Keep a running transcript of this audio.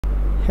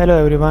Hello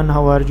everyone,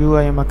 how are you?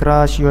 I am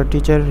Akrash, your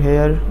teacher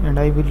here, and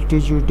I will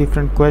teach you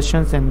different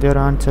questions and their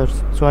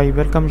answers. So I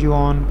welcome you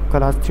on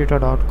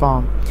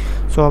classtheta.com.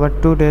 So our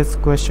today's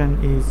question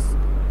is,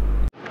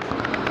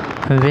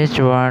 Which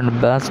word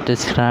best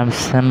describes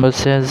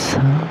symbiosis?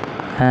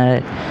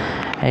 A.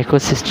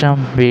 Ecosystem.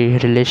 B.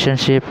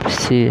 Relationship.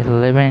 C.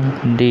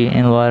 Living. D.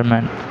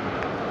 Environment.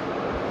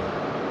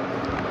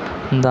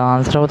 The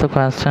answer of the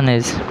question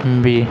is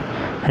B.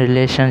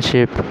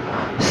 Relationship.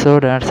 So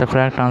that's the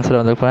correct answer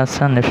of the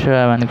question. If you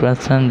have any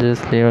question,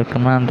 just leave a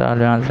comment. I'll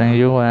be answering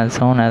you as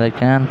soon as I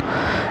can.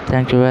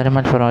 Thank you very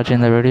much for watching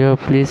the video.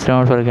 Please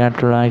don't forget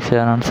to like,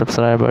 share and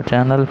subscribe our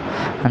channel.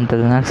 Until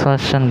the next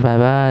question, bye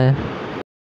bye.